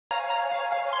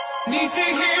Need to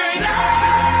hear it.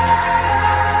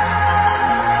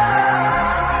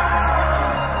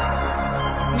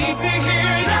 Need to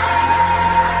hear it.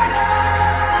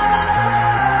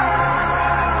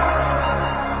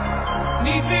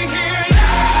 Need to hear it.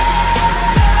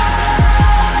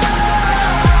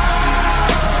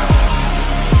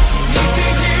 Need to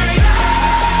hear it.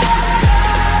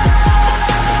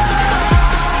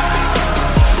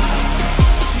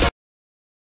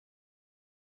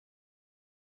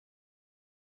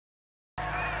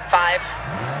 5,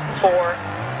 4,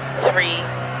 3,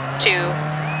 2,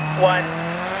 1,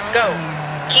 go.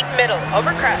 Keep middle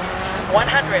over crests.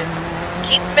 100.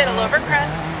 Keep middle over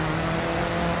crests.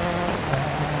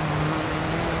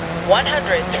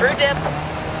 100 through dip.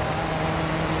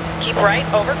 Keep right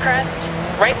over crest.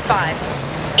 Right 5.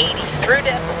 80 through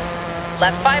dip.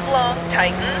 Left 5 long,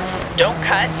 tightens, don't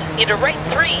cut. Into right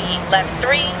 3, left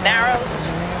 3,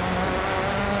 narrows.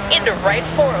 Into right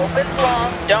 4, opens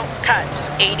long, don't cut.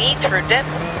 80 through dip.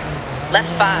 Left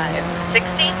 5,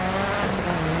 60.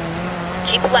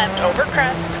 Keep left over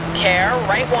crest, care,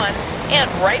 right 1, and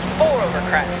right 4 over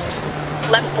crest.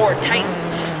 Left 4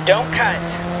 tightens, don't cut.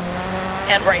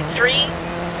 And right 3.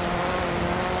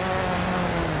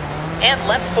 And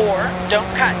left 4, don't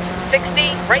cut.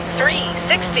 60, right 3,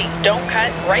 60, don't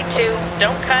cut. Right 2,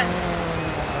 don't cut.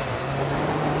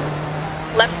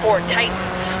 Left 4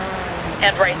 tightens.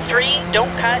 And right 3,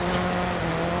 don't cut.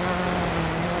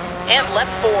 And left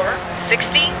 4,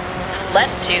 60.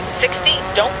 Left 2, 60,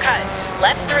 don't cut.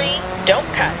 Left 3, don't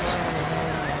cut.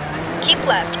 Keep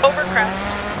left over crest.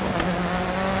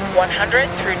 100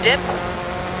 through dip.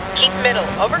 Keep middle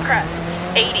over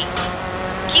crests. 80.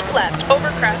 Keep left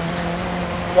over crest.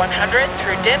 100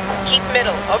 through dip. Keep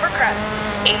middle over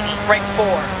crests. 80. Right 4,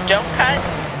 don't cut.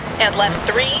 And left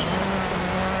 3.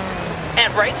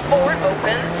 And right 4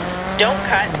 opens. Don't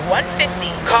cut.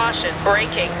 150. Caution.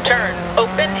 Braking. Turn.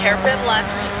 Open. Hairpin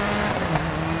left.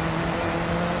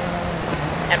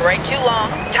 And right 2 long.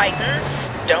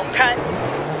 Tightens. Don't cut.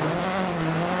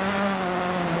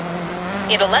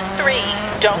 Into left 3.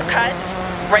 Don't cut.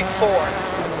 Right 4.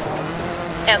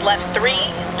 And left 3.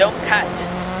 Don't cut.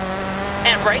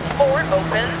 And right 4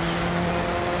 opens.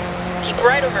 Keep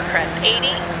right over crest.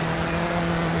 80.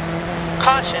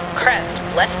 Caution, crest,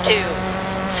 left 2.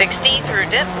 60 through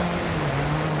dip.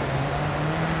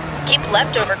 Keep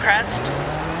left over crest.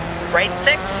 Right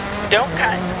 6, don't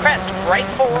cut. Crest, right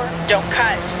 4, don't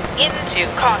cut. Into,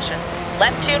 caution.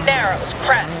 Left 2 narrows,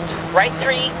 crest. Right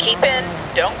 3, keep in,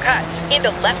 don't cut.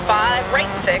 Into left 5, right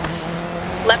 6.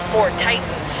 Left 4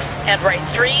 tightens. And right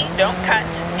 3, don't cut.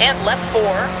 And left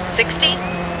 4, 60.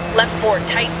 Left 4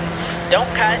 tightens, don't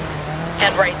cut.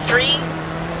 And right 3.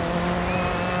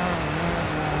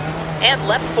 And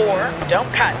left 4,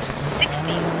 don't cut.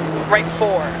 60. Right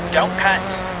 4, don't cut.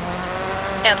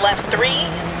 And left 3.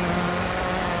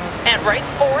 And right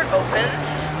 4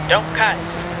 opens, don't cut.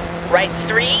 Right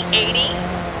 3, 80.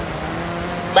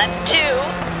 Left 2.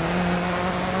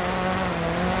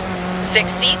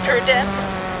 60 through dip.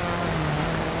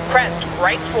 Crest,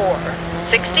 right 4.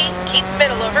 60, keep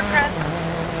middle over crests.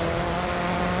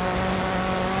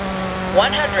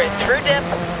 100 through dip.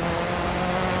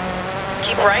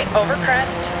 Keep right over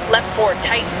crest. Left 4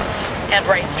 tightens. And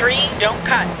right 3, don't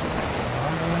cut.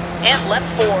 And left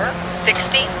 4,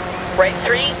 60. Right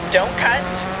 3, don't cut.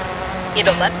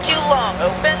 Into left 2 long,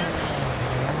 opens.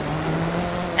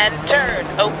 And turn,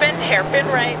 open, hairpin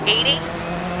right, 80.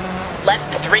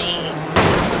 Left 3.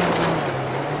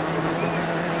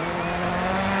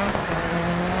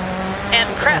 And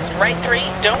crest, right 3,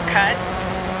 don't cut.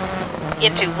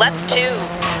 Into left 2.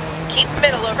 Keep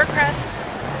middle over crests.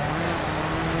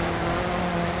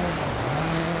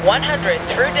 100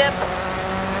 through dip.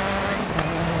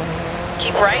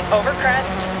 Keep right over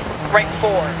crest. Right 4.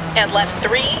 And left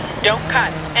 3, don't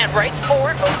cut. And right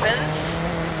 4 opens.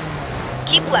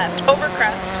 Keep left over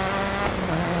crest.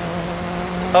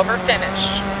 Over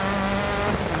finish.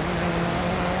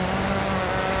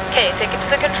 Okay, take it to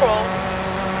the control.